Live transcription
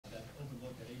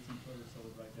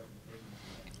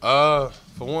For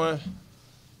one,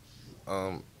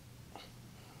 um,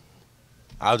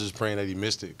 I was just praying that he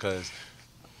missed it because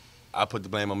I put the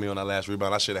blame on me on that last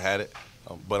rebound. I should have had it,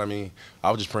 but I mean,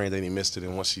 I was just praying that he missed it.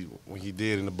 And when he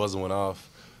did, and the buzzer went off,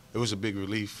 it was a big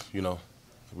relief. You know,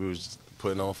 we was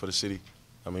putting on for the city.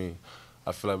 I mean,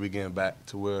 I feel like we getting back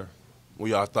to where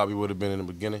we all thought we would have been in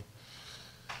the beginning.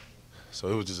 So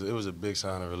it was a big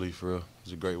sign of relief for real. It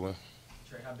was a great win.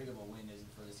 Trey, how big of a win is it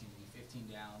for this team to be 15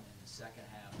 down in the second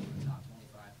half of the top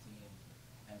 25 team,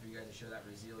 and for you guys to show that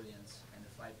resilience and to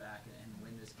fight back and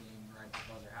win this game right at the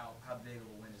buzzer? How big of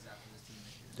a win is that for this team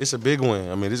this year? It's a big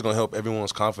win. I mean, it's gonna help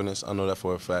everyone's confidence. I know that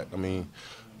for a fact. I mean,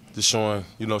 just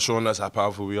showing us how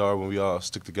powerful we are when we all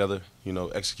stick together. You know,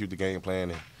 execute the game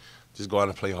plan and just go out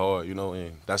and play hard. You know,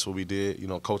 and that's what we did. You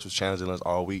know, coach was challenging us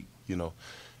all week. You know,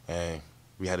 and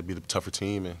we had to be the tougher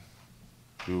team, and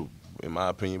in my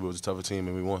opinion, we was a tougher team,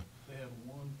 and we won. They had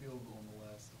one field goal in the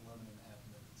last 11 and a half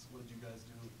minutes. What did you guys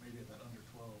do maybe at that under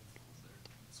 12? Was there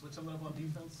switch something up on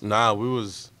defense? Nah, we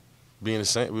was being the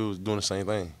same. We was doing the same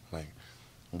thing. Like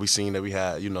we seen that we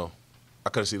had, you know, I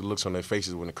could see the looks on their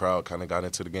faces when the crowd kind of got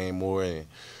into the game more, and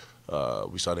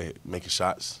we started making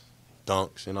shots,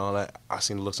 dunks, and all that. I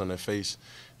seen the looks on their face.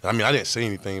 I mean, I didn't say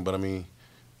anything, but I mean,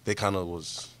 they kind of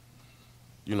was,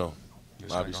 you know.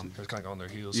 Obviously, it was kind of on their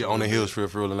heels. Yeah, on their heels for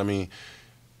real. And I mean,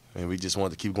 we just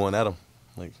wanted to keep going at them,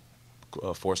 like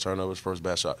forced turnovers, first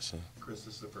bad shots. Yeah. Chris,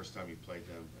 this is the first time you played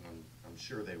them, and I'm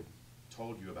sure they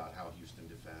told you about how Houston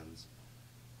defends.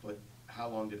 But how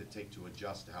long did it take to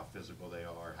adjust to how physical they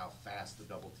are, how fast the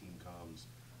double team comes,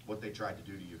 what they tried to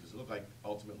do to you? Because it looked like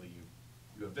ultimately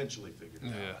you eventually figured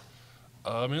it out.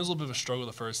 I mean, it was a little bit of a struggle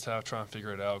the first half trying to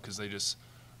figure it out because they just,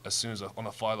 as soon as on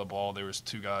the fly of the ball, there was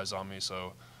two guys on me,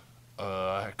 so.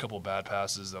 I had a couple of bad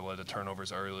passes that led to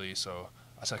turnovers early, so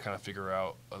I just had to kind of figure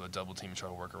out the double team and try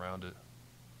to work around it.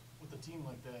 With a team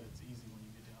like that, it's easy when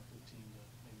you get down 15 to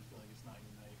maybe feel like it's not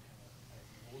your night.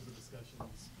 What was the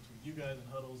discussions between you guys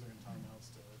in huddles or in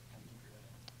timeouts to kind of keep your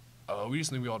head in? We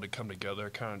just knew we all had to come together,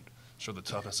 kind of show the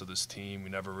toughness of this team. We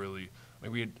never really –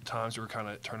 we had times we were kind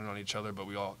of turning on each other, but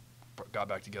we all got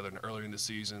back together. And earlier in the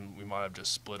season, we might have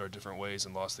just split our different ways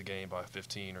and lost the game by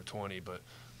 15 or 20, but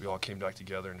 – we all came back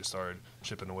together and just started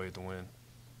chipping away at the win.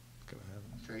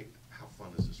 Trey, how fun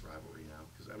is this rivalry now?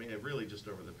 Because, I mean, it really just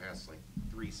over the past,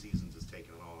 3 seasons has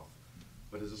taken off.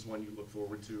 But is this one you look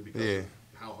forward to because of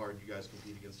how hard you guys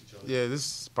compete against each other? Yeah,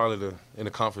 this is probably in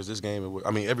the conference, this game, I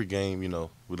mean, every game, you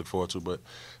know, we look forward to. But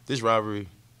this rivalry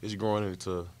is growing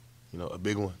into, you know, a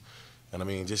big one. And, I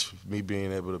mean, just me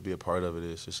being able to be a part of it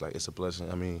is just it's a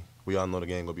blessing. I mean, we all know the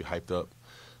game going to be hyped up.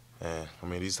 And, I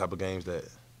mean, these type of games that,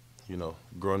 you know,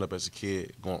 growing up as a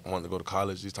kid, wanting to go to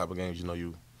college, these type of games, you know,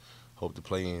 you hope to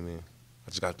play in. And I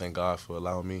just got to thank God for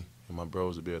allowing me and my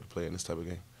bros to be able to play in this type of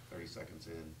game. 30 seconds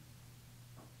in,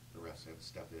 the refs had to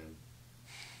step in.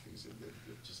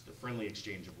 Just a friendly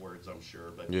exchange of words, I'm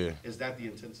sure. But yeah. Is that the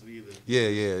intensity of the Yeah.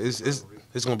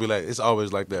 It's going to be it's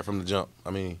always like that from the jump. I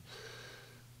mean,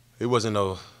 it wasn't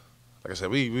like I said,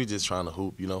 we just trying to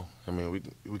hoop, you know. I mean,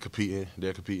 we competing,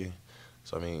 they're competing.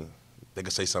 So, I mean, they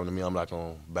could say something to me, I'm not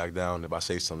going to back down. If I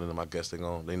say something to them, I guess they're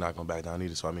not going to back down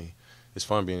either. So, I mean, it's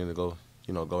fun being able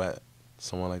to go at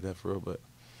someone like that for real. But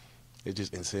it's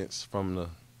just intense from the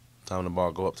time the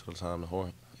ball go up to the time the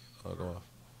horn go off.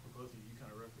 For both of you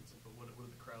kind of referenced it, but what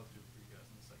did the crowds do for you guys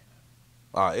in the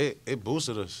second half? It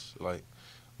boosted us. Like,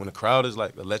 when the crowd is,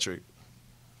 electric,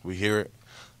 we hear it,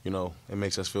 you know, it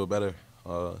makes us feel better.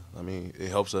 I mean, it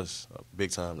helps us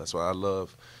big time. That's why I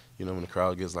love, you know, when the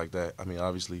crowd gets like that. I mean,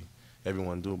 obviously,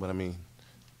 everyone do, but I mean,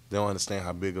 they don't understand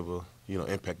how big of a, you know,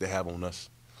 impact they have on us.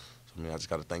 So, I mean, I just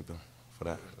got to thank them for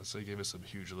that. So they gave us a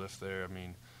huge lift there. I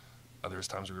mean, there was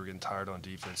times we were getting tired on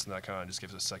defense, and that kind of just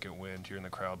gives us a second wind, hearing the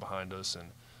crowd behind us, and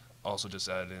also just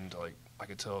added into, I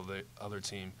could tell the other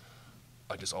team,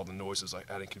 just all the noises,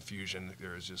 adding confusion.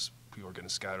 There was just people were getting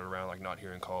scattered around, not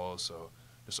hearing calls. So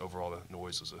just overall, the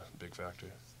noise was a big factor.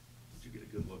 Did you get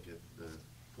a good look at the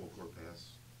full court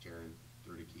pass, Jaren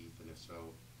through to Keith, and if so?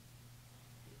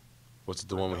 What's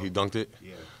the one when he dunked it?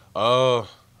 Yeah.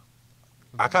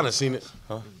 I kind of seen it,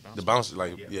 huh? The bounce,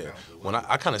 yeah. When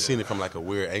I kind of seen it from a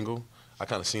weird angle. I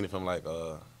kind of seen it from I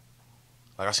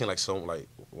seen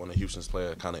one of Houston's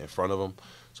players kind of in front of him,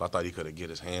 so I thought he could get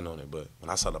his hand on it. But when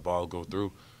I saw the ball go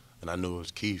through, and I knew it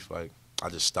was Keith, I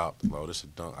just stopped. Oh, this is a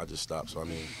dunk. I just stopped. So I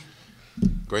mean,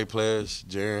 great players,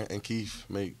 Jaren and Keith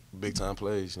make big time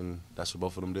plays, and that's what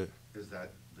both of them did. Is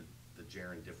that the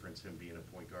Jaren difference, him being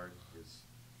a point guard?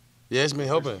 Yeah, it's been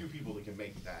helping. There's few people that can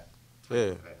make that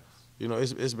Yeah. pass. You know,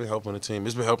 it's been helping the team.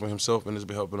 It's been helping himself, and it's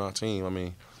been helping our team. I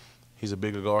mean, he's a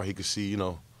bigger guard. He could see, you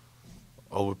know,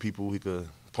 over people. He could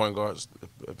point guards,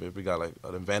 if we got like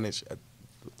an advantage at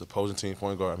the opposing team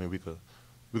point guard, I mean, we could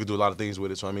do a lot of things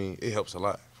with it. So I mean, it helps a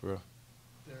lot for real.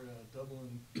 They're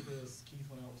doubling this. Keith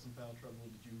went out with some foul trouble.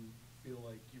 Did you feel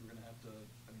like you were going to have to?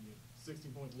 I mean, you had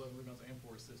 16 points, 11 rebounds, and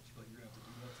 4 assists. You feel like you're going to have to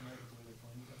do that tonight with the way they're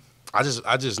playing you guys?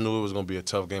 I just knew it was gonna be a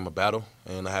tough game of battle,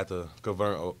 and I had to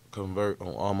convert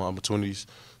on all my opportunities.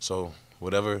 So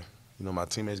whatever my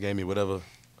teammates gave me, whatever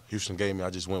Houston gave me, I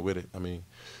just went with it. I mean,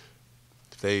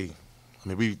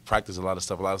 we practiced a lot of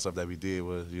stuff. A lot of stuff that we did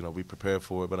was we prepared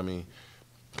for it. But I mean,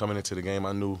 coming into the game,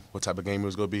 I knew what type of game it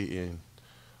was gonna be, and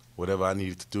whatever I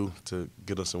needed to do to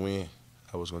get us a win,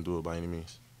 I was gonna do it by any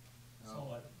means.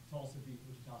 So Tulsa beat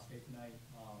Wichita State tonight.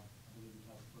 I believe we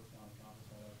have the first down in conference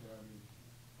right out there. I mean,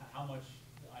 how much?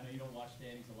 I know you don't watch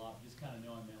standings a lot, but just kind of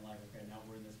knowing, man, like, okay, now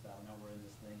we're in this battle, now we're in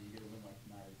this thing. You get a win like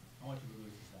tonight. How much of a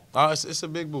boost is that? It's a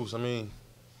big boost. I mean,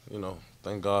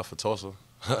 thank God for Tulsa.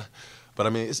 But I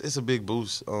mean, it's a big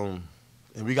boost. And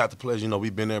we got the players.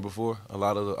 We've been there before. A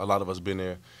lot of us been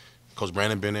there. Coach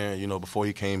Brandon been there. Before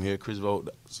he came here. Chris Vogt.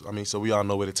 I mean, so we all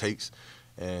know what it takes,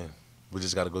 and we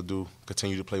just got to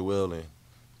continue to play well, and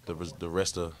the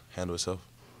rest will handle itself.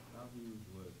 How huge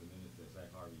was the minutes that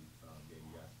Zach Harvey gave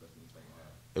you guys, especially in the second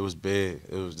half? It was big.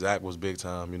 Zach was big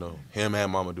time. Him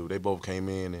and Mamadou. They both came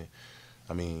in, and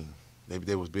I mean,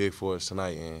 they was big for us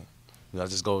tonight, and I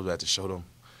just go back to show them.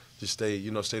 Just stay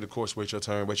the course, wait your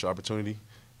turn, wait your opportunity.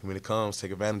 And when it comes,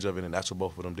 take advantage of it, and that's what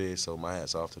both of them did. So my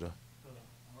hat's off to them.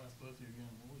 I'll ask both of you again.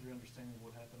 What was your understanding of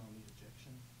what happened on the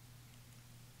ejection?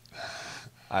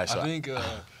 I think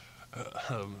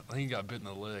he got bit in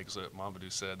the leg. So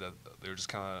Mamadou said that they were just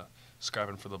kind of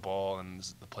scrapping for the ball, and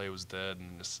the play was dead.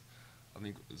 And just, I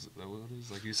think, is that what it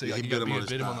is? Like you said, Yeah, like, he you bit him on bit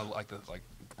his him thigh. on the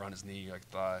around his knee, like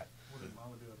thigh. What did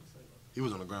Mamadou have to say about that? He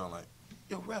was on the ground like,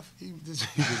 yo, ref. He just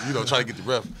trying to get the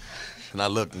ref. And I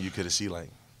looked, and you could have seen I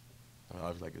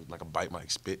was like a bite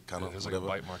mark, spit kind of There's whatever.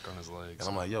 like a bite mark on his legs. And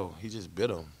I'm like, yo, he just bit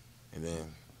him. And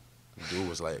then the dude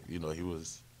was like, he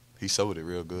showed it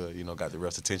real good. Got the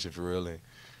ref's attention for real, and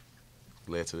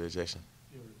led to the ejection.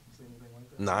 You ever seen anything like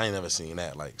that? Nah, I ain't never seen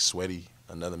that. Like sweaty,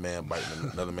 another man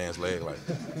biting another man's leg. Like,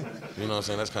 you know what I'm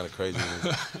saying? That's kind of crazy.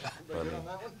 But, I mean,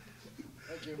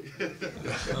 Thank you.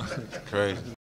 crazy.